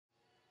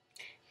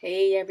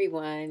Hey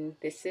everyone,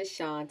 this is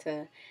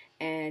Shanta,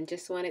 and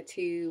just wanted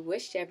to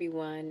wish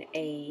everyone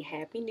a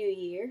happy new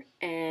year.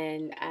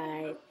 And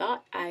I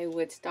thought I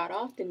would start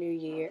off the new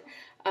year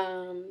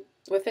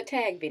with a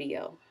tag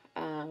video.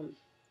 Um,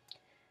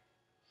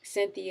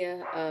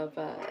 Cynthia of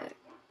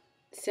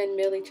Send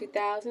Millie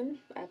 2000,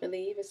 I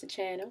believe is the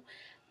channel,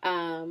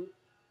 um,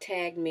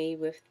 tagged me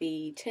with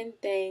the 10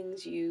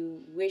 things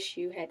you wish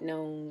you had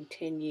known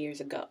 10 years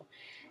ago.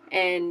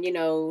 And,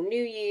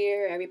 new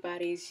year,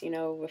 everybody's,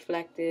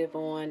 reflective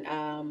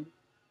on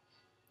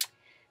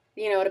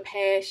the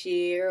past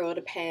year or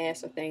the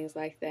past or things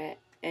like that.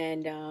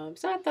 And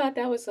so I thought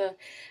that was a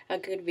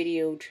good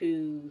video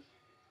to,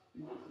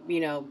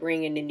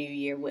 bring in the new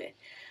year with.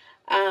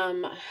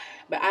 Um,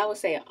 but I would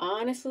say,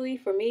 honestly,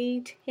 for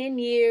me, 10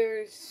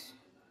 years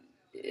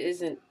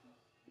isn't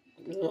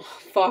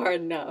far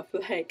enough.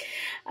 Like,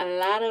 a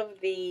lot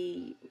of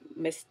the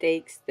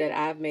mistakes that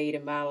I've made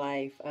in my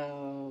life,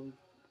 I'll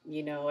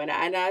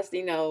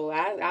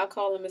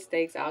call them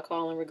mistakes, I'll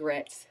call them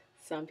regrets.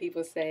 Some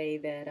people say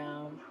that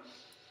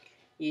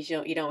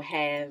you don't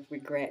have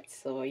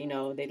regrets, or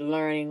they're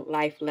learning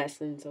life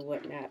lessons or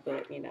whatnot.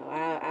 But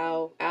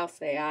I'll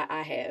say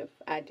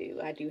I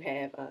do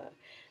have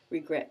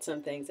regret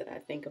some things that I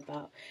think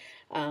about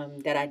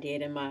that I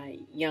did in my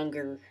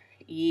younger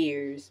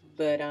years.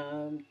 But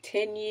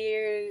 10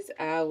 years,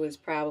 I was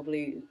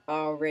probably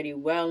already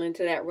well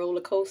into that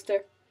roller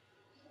coaster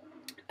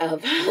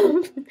of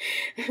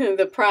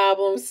the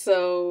problems.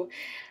 So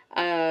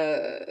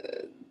uh,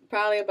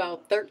 probably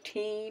about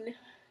 13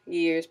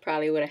 years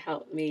probably would have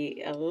helped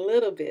me a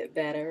little bit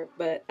better.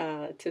 But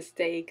to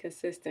stay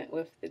consistent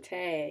with the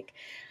tag,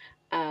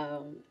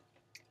 um,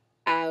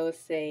 I would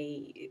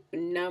say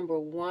number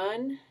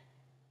one,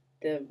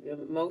 the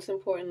most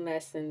important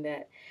lesson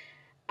that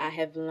I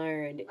have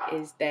learned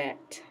is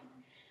that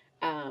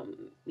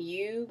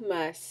you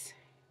must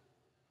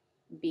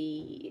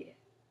be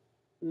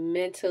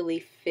mentally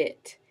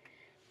fit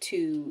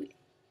to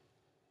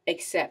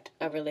accept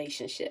a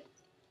relationship.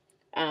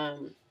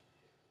 Um,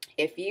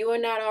 if you are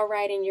not all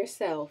right in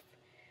yourself,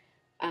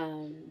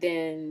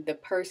 then the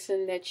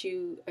person that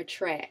you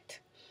attract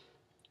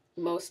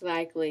most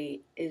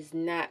likely is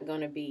not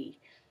going to be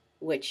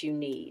what you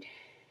need.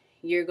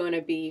 You're going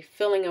to be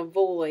filling a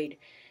void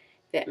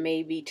that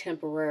may be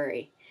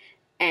temporary.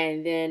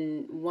 And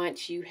then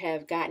once you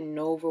have gotten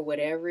over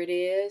whatever it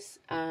is,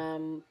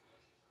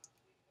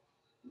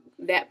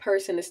 that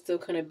person is still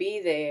going to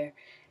be there.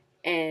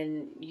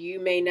 And you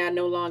may not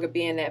no longer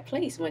be in that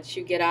place once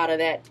you get out of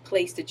that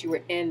place that you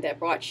were in that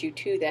brought you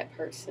to that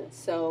person.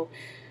 So,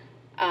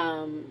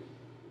 um,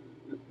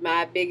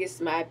 my big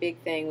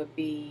thing would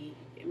be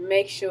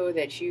make sure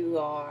that you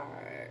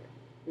are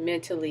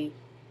mentally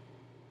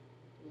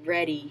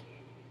ready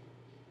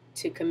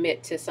to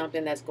commit to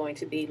something that's going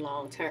to be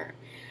long term.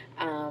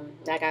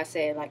 Like I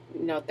said,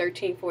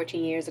 13,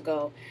 14 years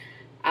ago,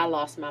 I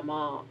lost my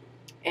mom.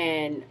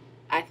 And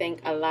I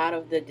think a lot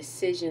of the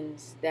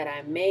decisions that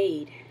I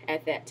made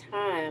at that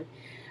time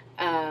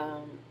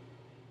um,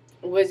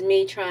 was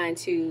me trying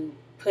to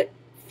put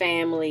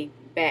family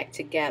back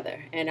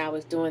together. And I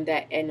was doing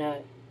that in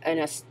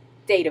a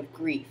state of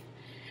grief.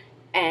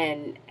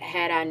 And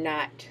had I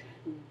not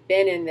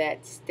been in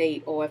that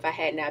state, or if I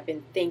had not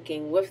been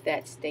thinking with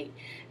that state,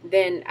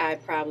 then I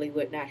probably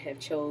would not have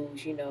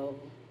chose,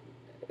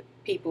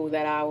 people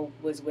that I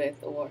was with,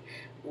 or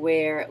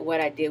where what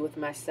I did with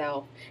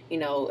myself,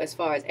 as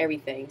far as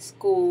everything,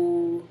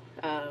 school,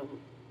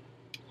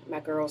 my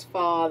girl's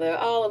father,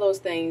 all of those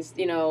things,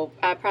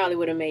 I probably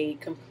would have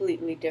made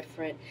completely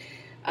different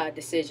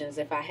decisions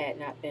if I had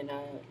not been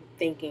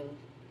thinking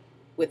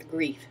with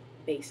grief,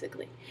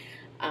 basically.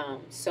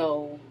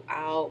 So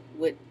I'll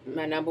would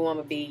my number one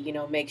would be,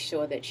 make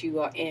sure that you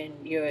are in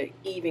your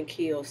even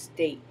keel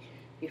state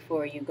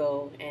before you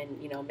go and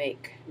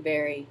make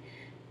very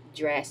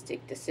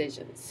drastic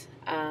decisions.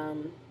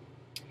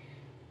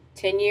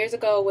 10 years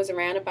ago was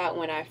around about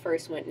when I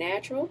first went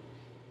natural.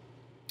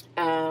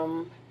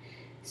 Um,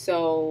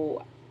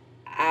 so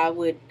I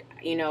would,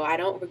 I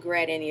don't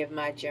regret any of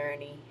my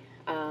journey.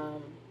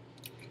 Um,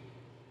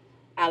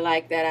 I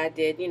like that I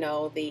did,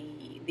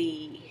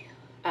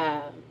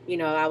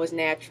 I was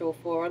natural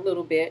for a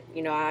little bit.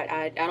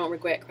 I don't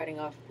regret cutting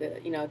off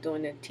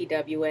doing the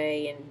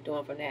TWA and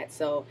doing from that.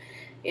 So,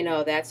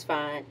 that's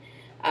fine.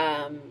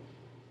 Um,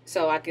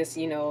 so I guess,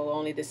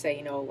 only to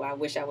say, I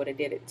wish I would have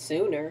did it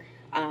sooner.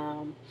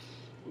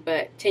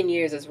 But 10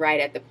 years is right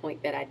at the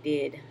point that I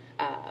did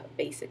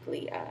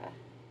basically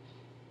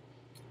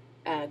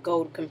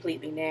go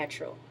completely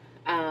natural.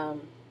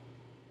 Um,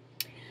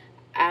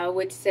 I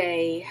would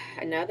say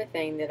another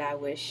thing that I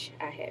wish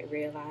I had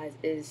realized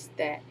is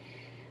that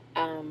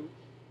um,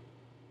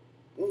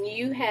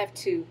 you have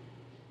to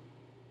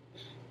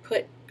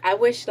put, I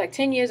wish like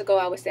 10 years ago,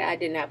 I would say I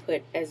did not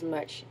put as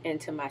much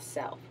into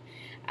myself.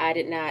 I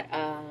did not,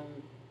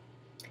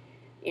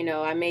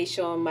 I made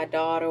sure my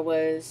daughter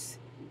was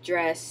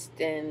dressed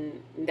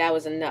and that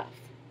was enough.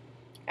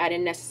 I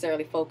didn't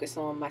necessarily focus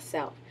on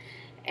myself.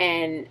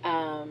 And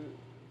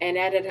and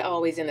that had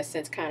always, in a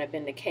sense, kind of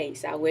been the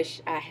case. I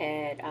wish I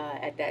had,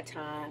 at that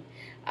time,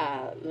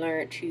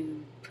 learned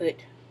to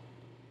put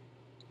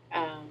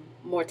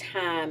more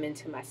time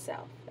into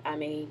myself. I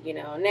mean,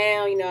 now,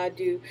 I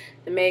do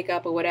the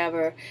makeup or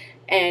whatever,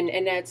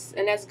 and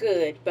that's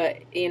good. But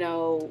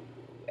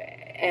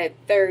at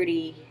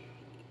 30,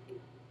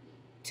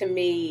 to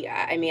me,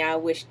 I mean, I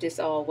wish this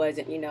all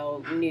wasn't,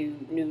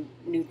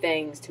 new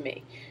things to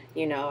me.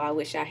 I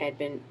wish I had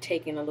been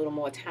taking a little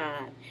more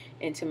time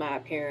into my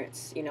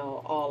appearance,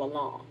 all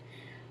along.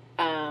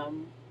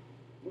 Um,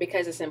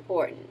 because it's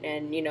important.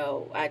 And,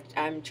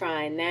 I'm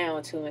trying now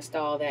to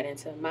install that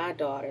into my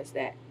daughters,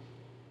 that,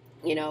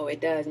 it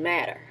does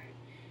matter.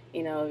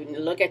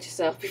 Look at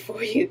yourself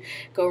before you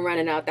go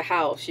running out the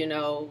house,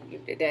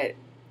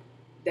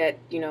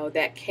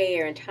 that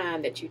care and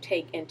time that you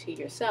take into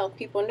yourself,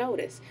 people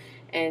notice.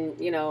 And,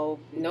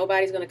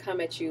 nobody's going to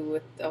come at you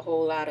with a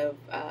whole lot of,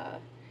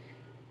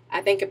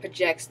 I think it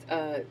projects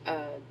a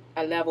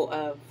level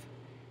of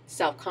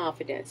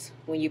self-confidence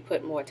when you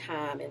put more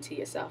time into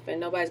yourself. And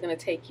nobody's going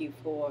to take you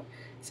for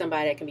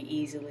somebody that can be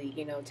easily,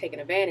 taken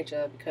advantage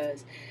of,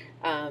 because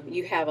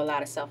you have a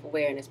lot of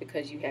self-awareness,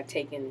 because you have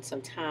taken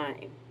some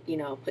time,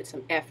 put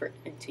some effort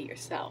into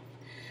yourself.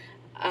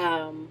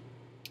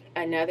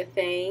 Another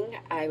thing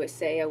I would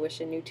say I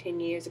wish I knew 10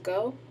 years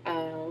ago,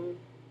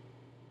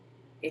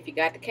 if you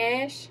got the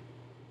cash,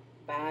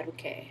 buy it with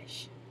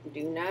cash.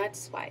 Do not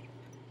swipe.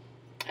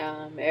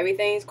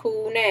 Everything's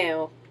cool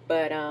now,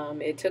 but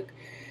it took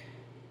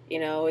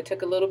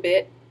a little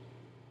bit.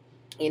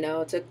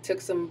 It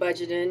took some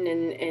budgeting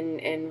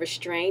and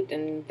restraint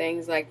and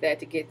things like that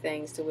to get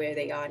things to where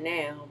they are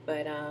now.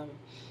 But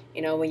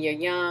when you're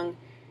young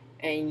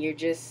and you're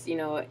just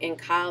in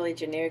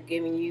college and they're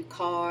giving you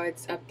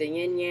cards up the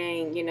yin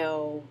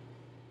yang,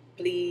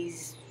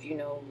 please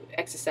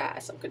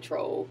exercise some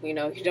control. You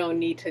don't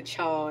need to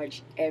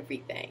charge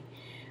everything,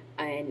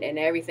 and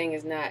everything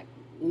is not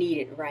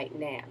needed right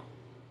now.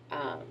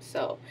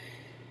 So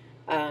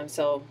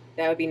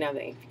that would be another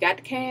thing. If you got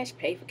the cash,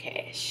 pay for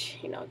cash.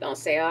 Don't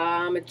say, "Oh,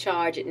 I'm gonna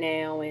charge it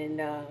now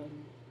and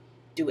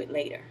do it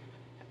later."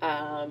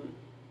 Um,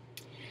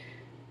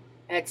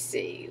 let's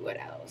see what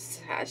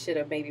else. I should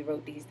have maybe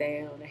wrote these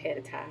down ahead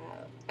of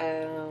time.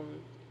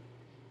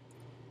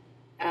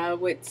 I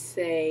would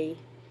say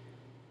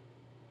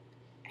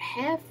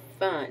have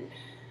fun.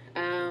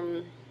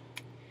 Um,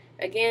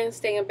 Again,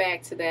 staying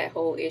back to that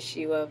whole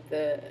issue of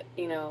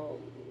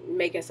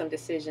making some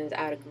decisions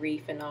out of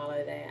grief and all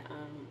of that.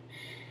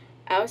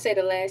 I would say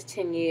the last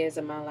 10 years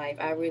of my life,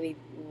 I really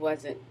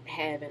wasn't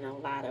having a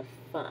lot of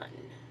fun.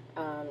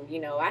 I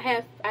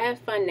have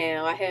fun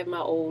now. I have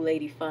my old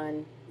lady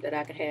fun that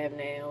I could have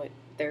now at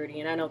 30,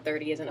 and I know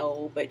 30 isn't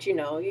old, but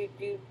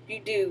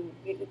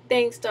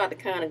things start to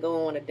kind of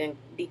go on a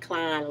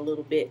decline a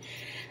little bit.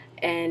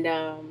 And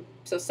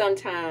so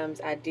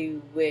sometimes I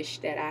do wish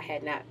that I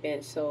had not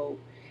been so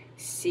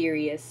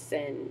serious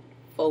and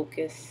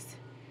focused,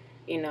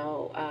 you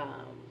know,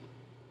 um,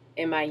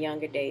 in my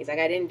younger days. Like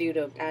I didn't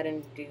do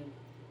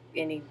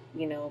any,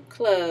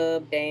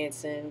 club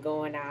dancing,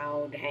 going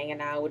out,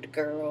 hanging out with the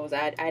girls.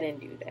 I didn't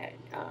do that.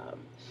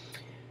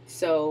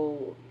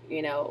 So,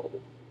 and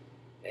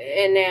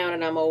now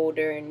that I'm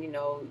older and,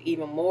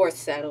 even more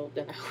settled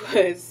than I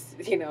was,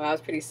 I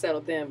was pretty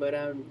settled then, but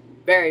I'm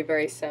very,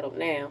 very settled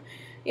now.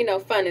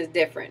 Fun is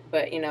different,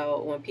 but,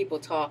 when people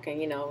talk and,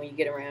 when you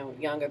get around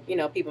younger,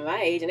 people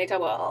my age and they talk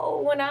about,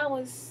 oh, when I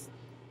was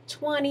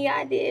 20,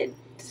 I did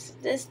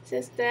this,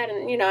 that,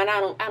 and, and I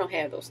don't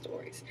have those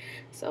stories.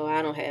 So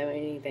I don't have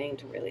anything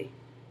to really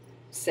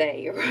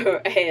say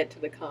or add to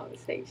the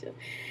conversation.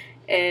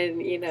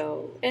 And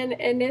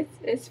and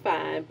it's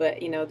fine, but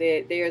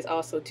there's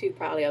also too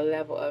probably a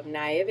level of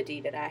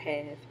naivety that I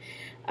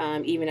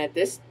have, even at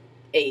this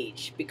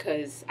age,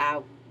 because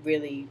I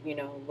really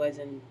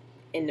wasn't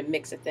in the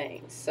mix of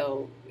things.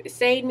 So it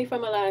saved me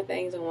from a lot of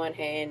things on one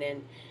hand,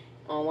 and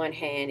on one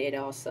hand it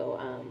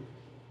also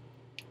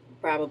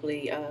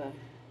probably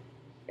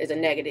is a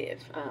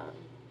negative.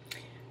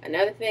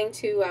 Another thing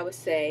too I would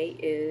say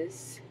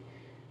is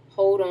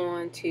hold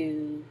on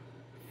to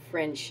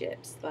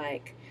friendships.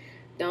 Like,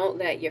 don't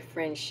let your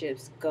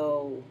friendships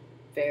go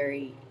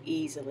very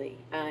easily.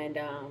 And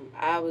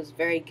I was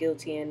very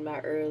guilty in my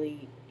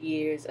early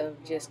years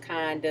of just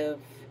kind of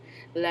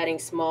letting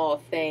small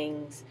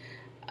things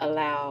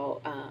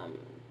allow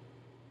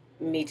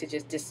me to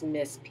just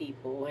dismiss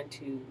people and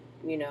to,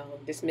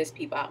 dismiss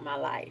people out of my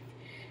life.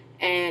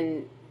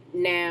 And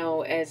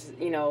now, as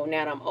now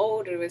that I'm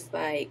older, it's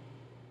like,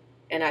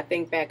 and I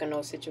think back on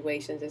those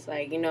situations, it's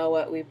like,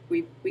 what,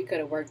 we could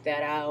have worked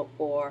that out,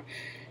 or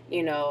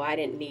I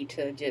didn't need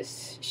to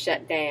just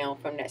shut down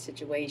from that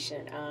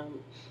situation.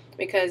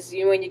 Because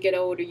when you get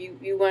older,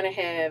 you want to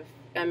have,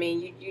 I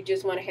mean, you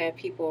just want to have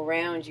people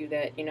around you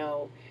that,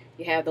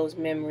 you have those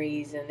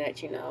memories and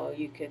that,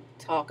 you could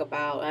talk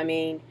about. I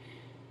mean,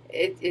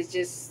 it's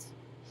just,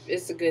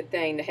 it's a good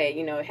thing to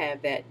have,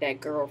 have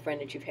that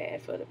girlfriend that you've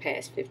had for the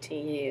past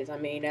 15 years. I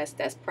mean,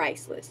 that's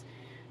priceless.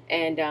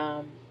 And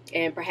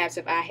perhaps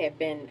if I had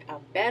been a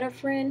better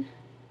friend,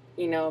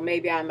 you know,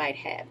 maybe I might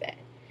have that.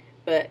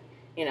 But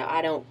you know,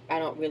 I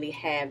don't really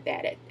have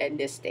that at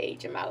this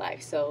stage in my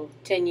life. So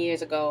 10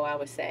 years ago, I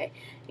would say,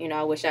 you know,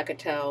 I wish I could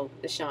tell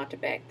the Shanta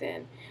back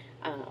then,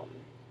 um,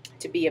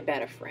 to be a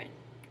better friend.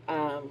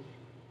 Um,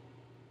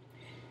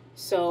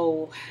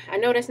 so I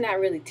know that's not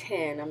really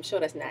 10. I'm sure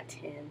that's not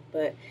 10,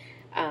 but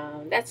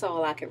that's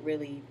all I could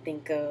really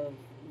think of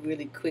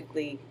really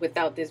quickly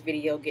without this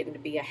video getting to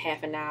be a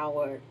half an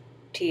hour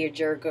tear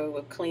jerker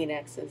with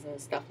Kleenexes and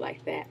stuff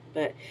like that.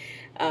 But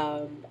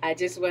I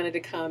just wanted to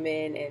come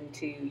in and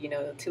to, you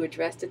know, to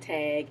address the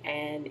tag.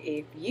 And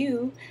if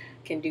you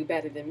can do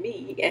better than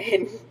me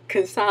and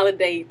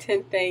consolidate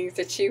 10 things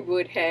that you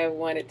would have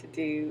wanted to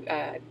do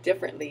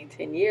differently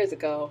 10 years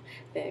ago,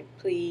 then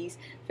please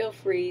feel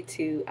free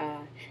to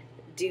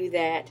do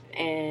that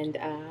and,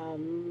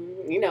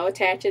 you know,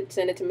 attach it,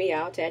 send it to me.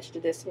 I'll attach it to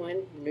this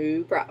one,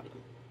 no problem.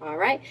 All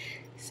right.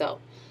 So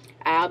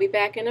I'll be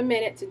back in a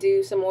minute to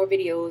do some more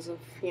videos of,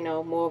 you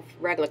know, more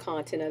regular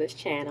content of this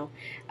channel.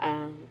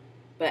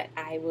 But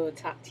I will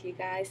talk to you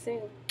guys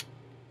soon.